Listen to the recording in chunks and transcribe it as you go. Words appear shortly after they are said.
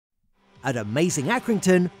At Amazing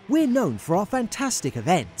Accrington, we're known for our fantastic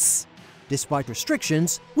events. Despite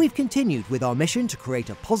restrictions, we've continued with our mission to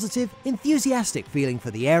create a positive, enthusiastic feeling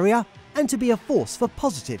for the area and to be a force for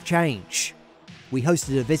positive change. We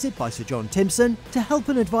hosted a visit by Sir John Timpson to help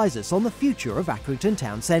and advise us on the future of Accrington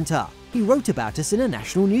Town Centre. He wrote about us in a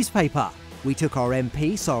national newspaper. We took our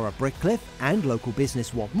MP Sarah Brickcliffe and local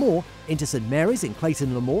business What More into St Mary's in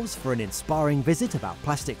Clayton Lamores for an inspiring visit about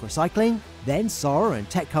plastic recycling, then Sarah and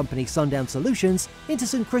tech company Sundown Solutions into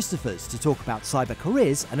St Christopher's to talk about cyber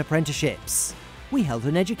careers and apprenticeships. We held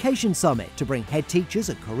an education summit to bring head teachers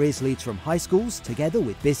and careers leads from high schools together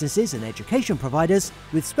with businesses and education providers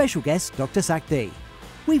with special guest Dr Sakthi.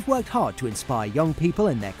 We've worked hard to inspire young people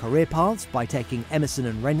in their career paths by taking Emerson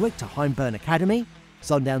and Renwick to Hyndburn Academy,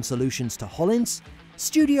 Sundown Solutions to Hollins,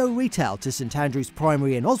 Studio Retail to St Andrew's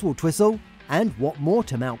Primary in Oswald Twistle, and What More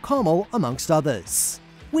to Mount Carmel, amongst others.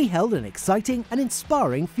 We held an exciting and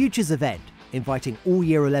inspiring Futures event, inviting all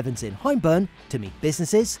Year 11s in Hyndburn to meet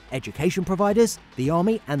businesses, education providers, the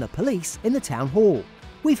army and the police in the town hall.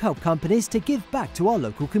 We've helped companies to give back to our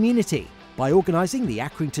local community by organising the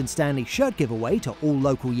Accrington Stanley shirt giveaway to all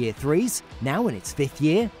local Year 3s, now in its 5th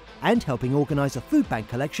year, and helping organise a food bank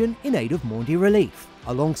collection in aid of Maundy Relief,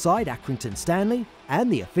 alongside Accrington Stanley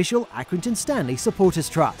and the official Accrington Stanley Supporters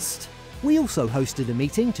Trust. We also hosted a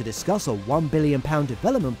meeting to discuss a £1 billion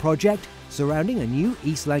development project surrounding a new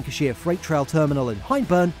East Lancashire Freight Trail terminal in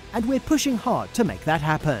Hyndburn, and we're pushing hard to make that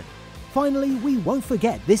happen. Finally, we won't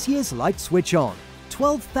forget this year's Light Switch On.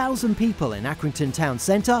 12,000 people in Accrington Town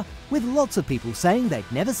Centre, with lots of people saying they'd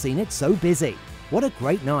never seen it so busy. What a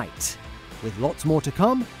great night! With lots more to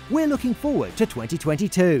come, we're looking forward to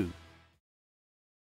 2022.